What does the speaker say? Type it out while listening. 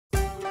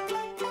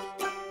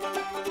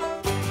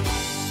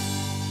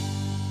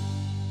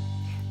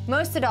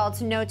Most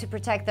adults know to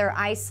protect their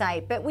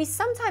eyesight, but we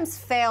sometimes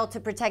fail to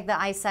protect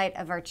the eyesight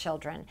of our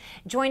children.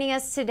 Joining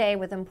us today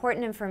with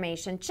important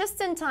information just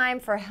in time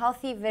for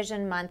Healthy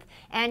Vision Month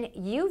and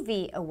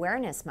UV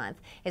Awareness Month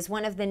is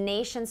one of the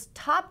nation's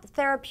top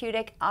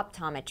therapeutic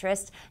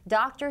optometrists,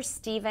 Dr.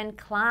 Stephen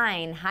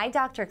Klein. Hi,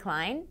 Dr.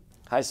 Klein.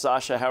 Hi,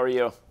 Sasha. How are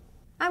you?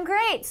 I'm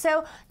great.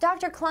 So,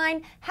 Dr.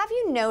 Klein, have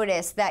you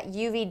noticed that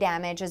UV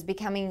damage is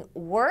becoming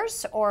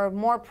worse or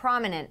more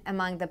prominent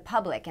among the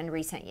public in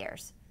recent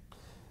years?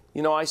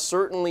 You know, I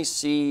certainly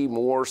see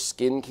more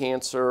skin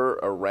cancer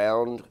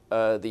around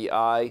the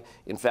eye.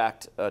 In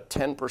fact,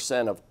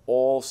 10% of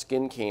all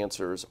skin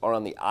cancers are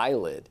on the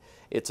eyelid.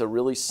 It's a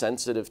really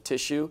sensitive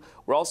tissue.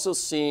 We're also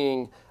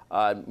seeing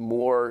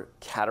more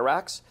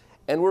cataracts,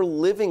 and we're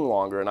living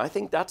longer, and I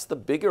think that's the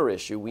bigger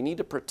issue. We need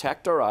to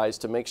protect our eyes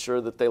to make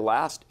sure that they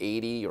last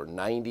 80 or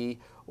 90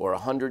 or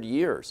 100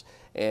 years.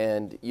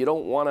 And you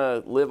don't want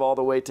to live all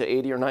the way to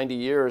 80 or 90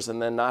 years and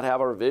then not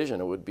have our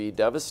vision. It would be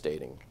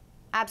devastating.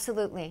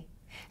 Absolutely.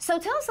 So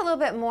tell us a little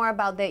bit more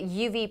about the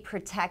UV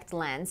Protect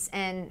lens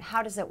and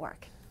how does it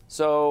work?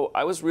 So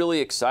I was really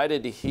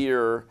excited to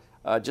hear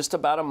just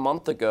about a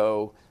month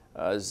ago,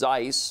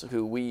 Zeiss,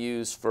 who we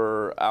use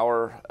for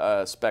our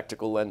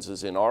spectacle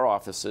lenses in our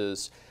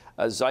offices,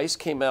 Zeiss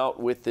came out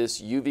with this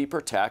UV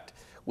Protect,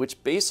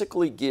 which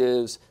basically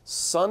gives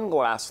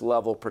sunglass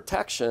level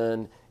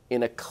protection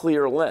in a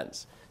clear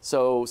lens.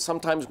 So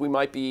sometimes we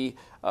might be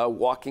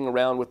walking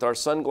around with our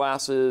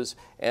sunglasses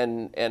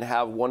and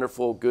have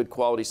wonderful, good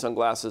quality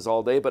sunglasses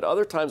all day, but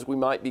other times we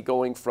might be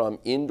going from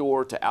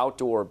indoor to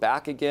outdoor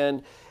back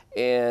again,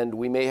 and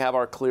we may have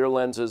our clear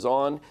lenses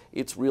on.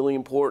 It's really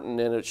important,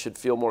 and it should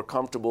feel more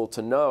comfortable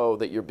to know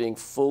that you're being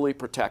fully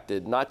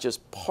protected, not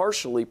just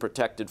partially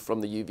protected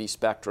from the UV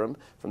spectrum,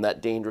 from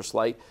that dangerous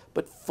light,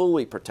 but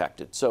fully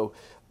protected. So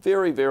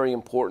very, very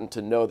important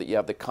to know that you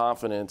have the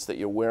confidence that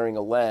you're wearing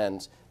a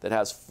lens that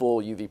has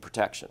full UV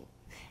protection.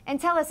 And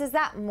tell us, is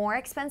that more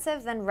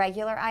expensive than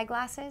regular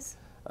eyeglasses?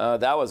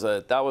 That was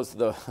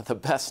the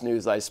best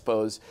news, I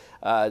suppose.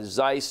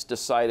 Zeiss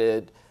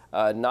decided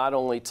not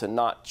only to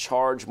not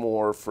charge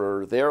more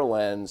for their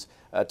lens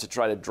to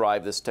try to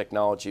drive this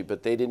technology,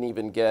 but they didn't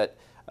even get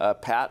a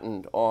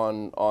patent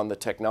on the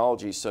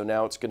technology. So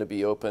now it's going to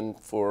be open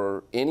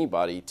for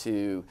anybody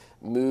to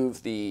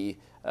move the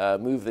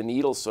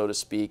needle, so to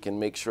speak, and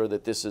make sure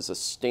that this is a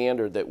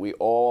standard that we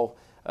all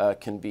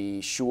can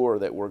be sure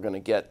that we're going to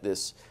get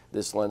this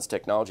lens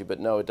technology. But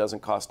no, it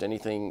doesn't cost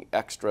anything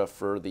extra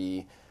for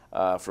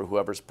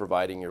whoever's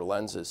providing your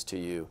lenses to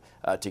you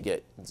to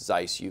get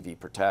Zeiss UV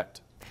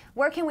Protect.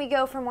 Where can we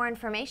go for more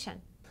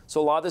information? So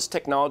a lot of this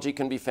technology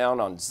can be found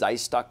on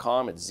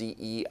Zeiss.com. It's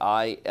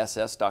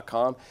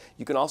Zeiss.com.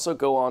 You can also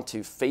go on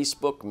to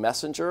Facebook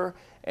Messenger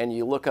and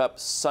you look up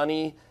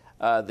Sunny,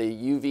 the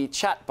UV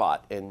chatbot,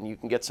 and you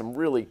can get some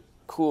really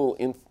cool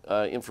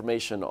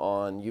information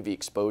on UV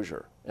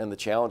exposure and the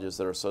challenges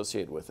that are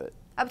associated with it.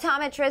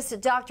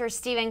 Optometrist Dr.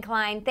 Stephen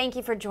Klein, thank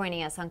you for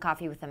joining us on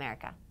Coffee with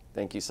America.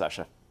 Thank you,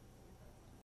 Sasha.